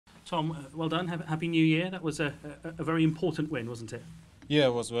Tom, well done. Happy New Year. That was a very important win, wasn't it? Yeah,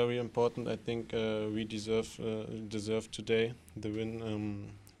 it was very important. I think we deserve today the win.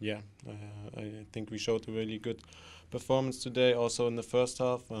 I think we showed a really good performance today. Also in the first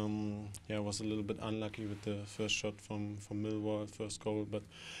half, I was a little bit unlucky with the first shot from Millwall, first goal. But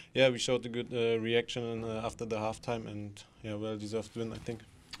yeah, we showed a good reaction after the halftime, and well deserved win, I think.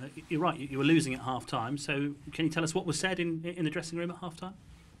 You're right. You were losing at half time. So can you tell us what was said in the dressing room at half time?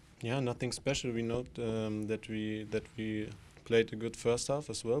 Yeah, nothing special. We know that we played a good first half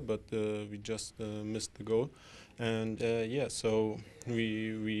as well, but we just missed the goal. And so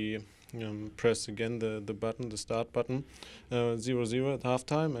we pressed again the start button, 0-0 at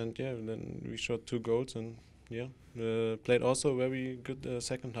halftime, and then we shot 2 goals and played also a very good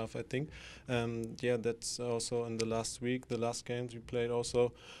second half, I think. That's also in the last games we played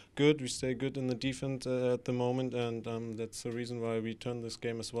also good. We stay good in the defense at the moment, and that's the reason why we turned this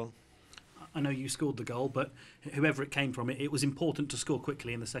game as well. I know you scored the goal, but whoever it came from, it was important to score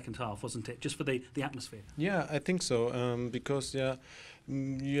quickly in the second half, wasn't it? Just for the atmosphere. Yeah, I think so. Because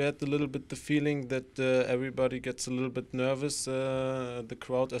you had a little bit the feeling that everybody gets a little bit nervous, the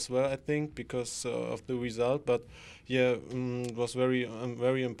crowd as well, I think, because of the result. But it was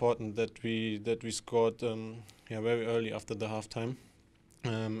very important that we scored very early after the halftime.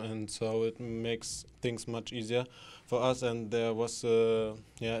 And so it makes things much easier for us, and there was a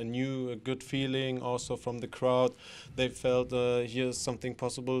good feeling also from the crowd. They felt here's something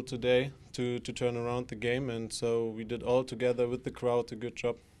possible today to turn around the game, and so we did all together with the crowd a good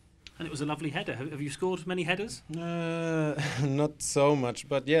job. And it was a lovely header. Have you scored many headers? Not so much,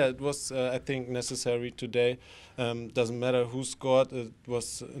 but it was I think necessary today. Doesn't matter who scored. It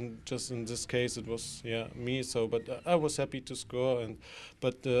was just in this case it was me. So, but I was happy to score,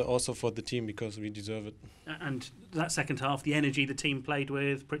 but also for the team because we deserve it. And that second half, the energy the team played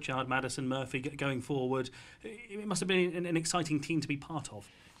with, Pritchard, Maddison, Murphy going forward, it must have been an exciting team to be part of.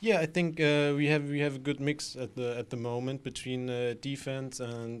 Yeah, I think we have a good mix at the moment between defense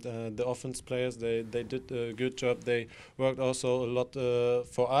and the offense players. They did a good job. They worked also a lot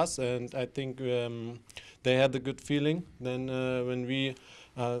for us, and I think they had a good feeling. Then when we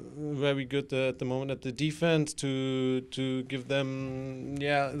very good at the moment at the defense to give them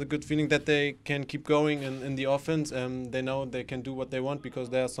the good feeling that they can keep going in the offense, and they know they can do what they want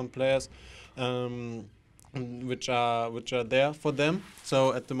because there are some players. Which are there for them.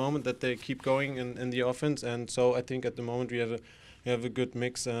 So at the moment that they keep going in the offense, and so I think at the moment we have a good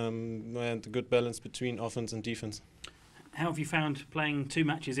mix and a good balance between offense and defense. How have you found playing 2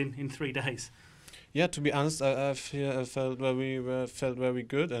 matches in 3 days? Yeah, to be honest, I felt very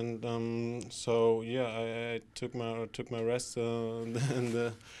good, and I took my rest in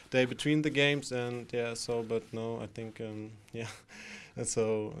the day between the games, and but no, I think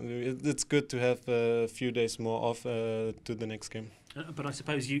so it's good to have a few days more off to the next game. But I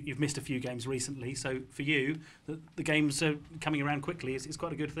suppose you've missed a few games recently, so for you, the games coming around quickly is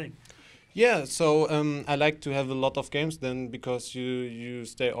quite a good thing. Yeah, so I like to have a lot of games then because you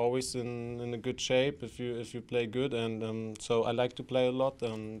stay always in a good shape if you play good, and so I like to play a lot,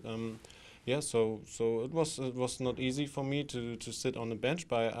 and so it was not easy for me to sit on the bench,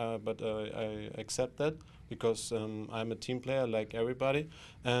 but I accept that because I'm a team player like everybody,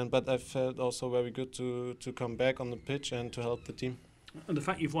 but I felt also very good to come back on the pitch and to help the team. And the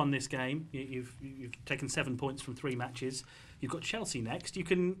fact you've won this game, you've taken 7 points from 3 matches. You've got Chelsea next. You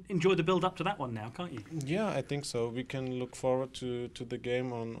can enjoy the build up to that one now, can't you? Yeah, I think so. We can look forward to the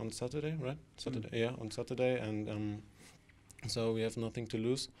game on Saturday, right? On Saturday, and so we have nothing to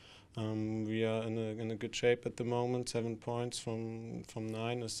lose. We are in a good shape at the moment. 7 points from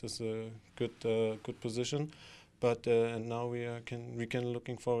 9 is a good position. But and now we can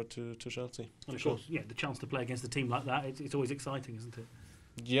looking forward to Chelsea. And of course, the chance to play against a team like that, it's always exciting, isn't it?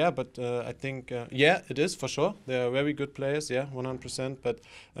 Yeah, but I think it is for sure. They are very good players, 100%. But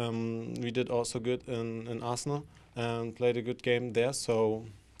we did also good in Arsenal and played a good game there. So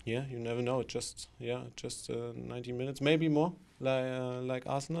you never know. Just 90 minutes, maybe more, like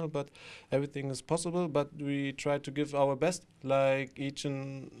Arsenal. But everything is possible. But we try to give our best, like each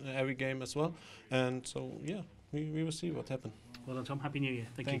and every game as well. And so we will see what happens. Well done, Tom. Happy New Year.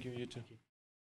 Thank you. You too.